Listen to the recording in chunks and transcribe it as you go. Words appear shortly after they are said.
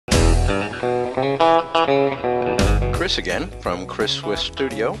Chris again from Chris Swift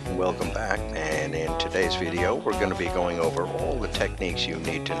Studio. Welcome back, and in today's video we're going to be going over all the techniques you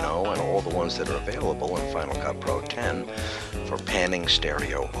need to know and all the ones that are available in Final Cut Pro 10 for panning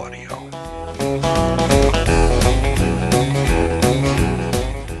stereo audio.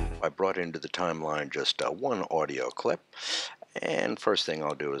 I brought into the timeline just one audio clip, and first thing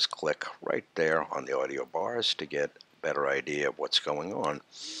I'll do is click right there on the audio bars to get a better idea of what's going on.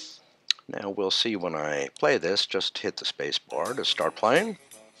 Now we'll see when I play this, just hit the space bar to start playing.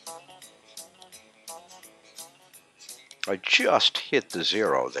 I just hit the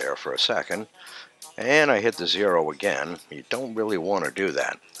 0 there for a second, and I hit the 0 again. You don't really want to do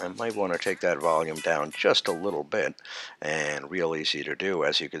that. I might want to take that volume down just a little bit, and real easy to do.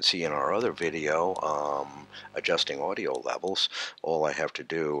 As you can see in our other video, adjusting audio levels, all I have to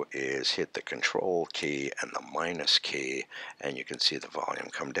do is hit the control key and the minus key, and you can see the volume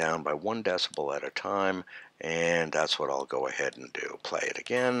come down by 1 decibel at a time, and that's what I'll go ahead and do. Play it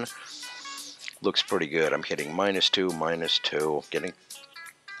again. Looks pretty good. I'm hitting -2, getting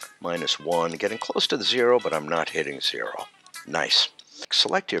 -1, getting close to the 0, but I'm not hitting 0. Nice.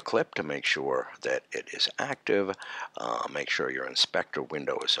 Select your clip to make sure that it is active. Make sure your inspector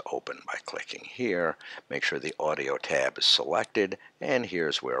window is open by clicking here. Make sure the audio tab is selected, and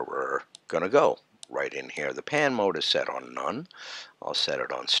here's where we're going to go. Right in here. The pan mode is set on none. I'll set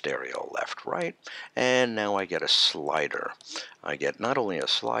it on stereo left, right, and now I get a slider. I get not only a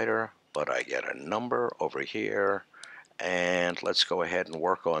slider, but I get a number over here, and let's go ahead and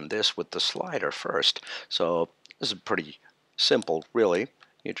work on this with the slider first. So this is pretty simple, really.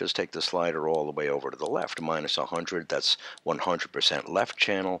 You just take the slider all the way over to the left, -100, that's 100% left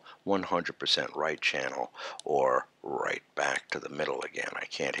channel, 100% right channel, or right back to the middle again. I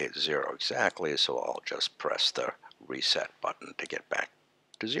can't hit 0 exactly, so I'll just press the reset button to get back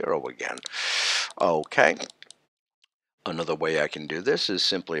to 0 again. Okay. Another way I can do this is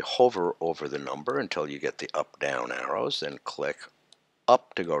simply hover over the number until you get the up-down arrows, then click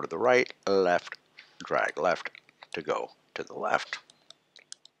up to go to the right, left, drag left to go to the left.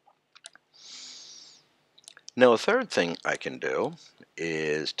 Now a third thing I can do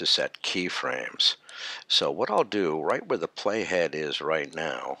is to set keyframes. So what I'll do, right where the playhead is right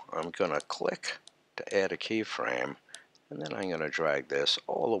now, I'm going to click to add a keyframe, and then I'm going to drag this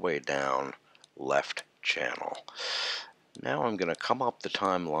all the way down left channel. Now I'm going to come up the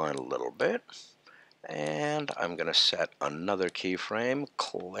timeline a little bit, and I'm going to set another keyframe,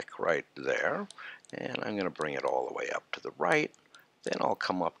 click right there, and I'm going to bring it all the way up to the right. Then I'll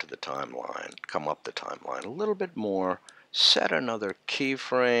come up the timeline a little bit more, set another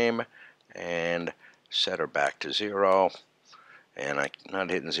keyframe, and set her back to 0. And I'm not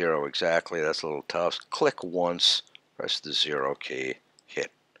hitting 0 exactly, that's a little tough. Click once, press the 0 key,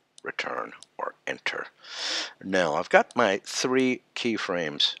 hit return or enter. Now I've got my 3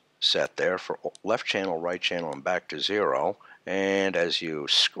 keyframes set there for left channel, right channel, and back to 0. And as you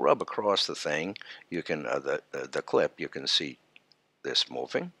scrub across the thing, you can the clip, you can see this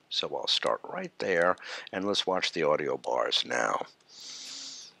moving. So I'll start right there, and let's watch the audio bars now.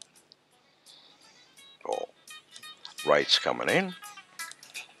 Oh, right's coming in,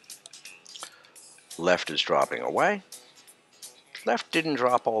 left is dropping away. Left didn't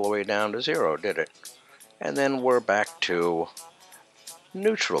drop all the way down to 0, did it? And then we're back to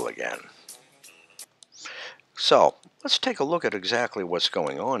neutral again. So let's take a look at exactly what's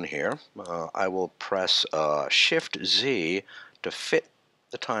going on here. I will press Shift-Z to fit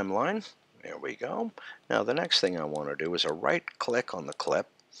the timeline. There we go. Now the next thing I want to do is a right click on the clip,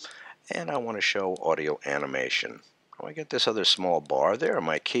 and I want to show audio animation. I get this other small bar. There are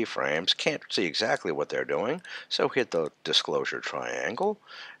my keyframes. Can't see exactly what they're doing, so hit the disclosure triangle,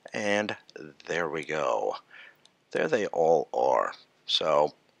 and there we go. There they all are.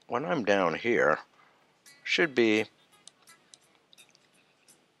 So when I'm down here, should be,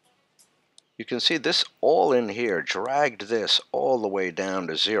 you can see this all in here dragged this all the way down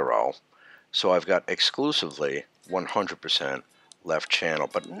to 0. So I've got exclusively 100% left channel.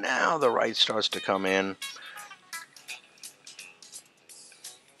 But now the right starts to come in.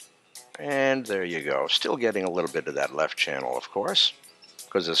 And there you go. Still getting a little bit of that left channel, of course,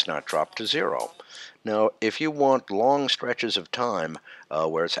 because it's not dropped to 0. Now, if you want long stretches of time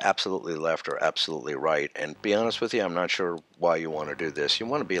where it's absolutely left or absolutely right, and be honest with you, I'm not sure why you want to do this. You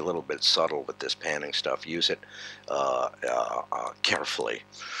want to be a little bit subtle with this panning stuff. Use it carefully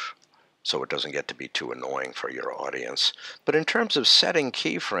so it doesn't get to be too annoying for your audience. But in terms of setting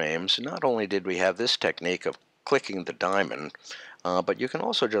keyframes, not only did we have this technique of clicking the diamond, but you can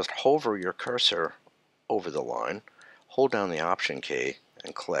also just hover your cursor over the line, hold down the Option key,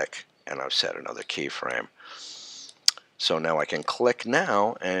 and click, and I've set another keyframe. So now I can click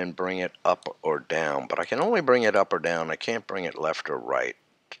now and bring it up or down, but I can only bring it up or down. I can't bring it left or right.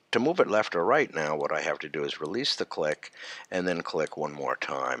 To move it left or right now, what I have to do is release the click and then click one more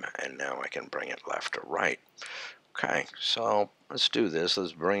time, and now I can bring it left or right. Okay, so let's do this.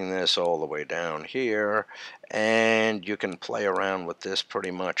 Let's bring this all the way down here, and you can play around with this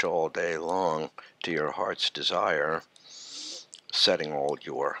pretty much all day long to your heart's desire, setting all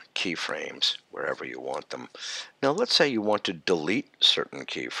your keyframes wherever you want them. Now let's say you want to delete certain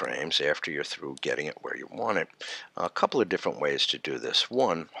keyframes after you're through getting it where you want it. A couple of different ways to do this.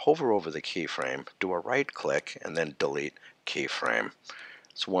 One, hover over the keyframe, do a right click, and then delete keyframe.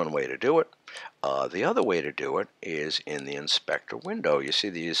 It's one way to do it. The other way to do it is in the inspector window. You see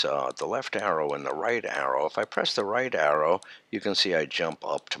these, the left arrow and the right arrow. If I press the right arrow, you can see I jump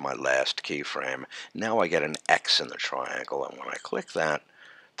up to my last keyframe. Now I get an X in the triangle, and when I click that,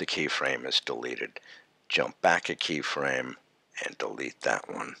 the keyframe is deleted. Jump back a keyframe and delete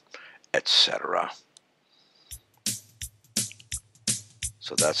that one, etc.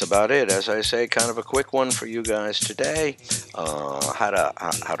 So that's about it. As I say, kind of a quick one for you guys today. How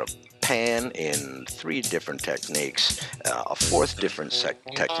to pan in 3 different techniques, a 4th different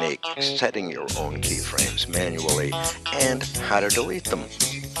technique, setting your own keyframes manually, and how to delete them.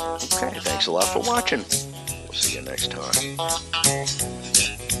 Okay, thanks a lot for watching. We'll see you next time.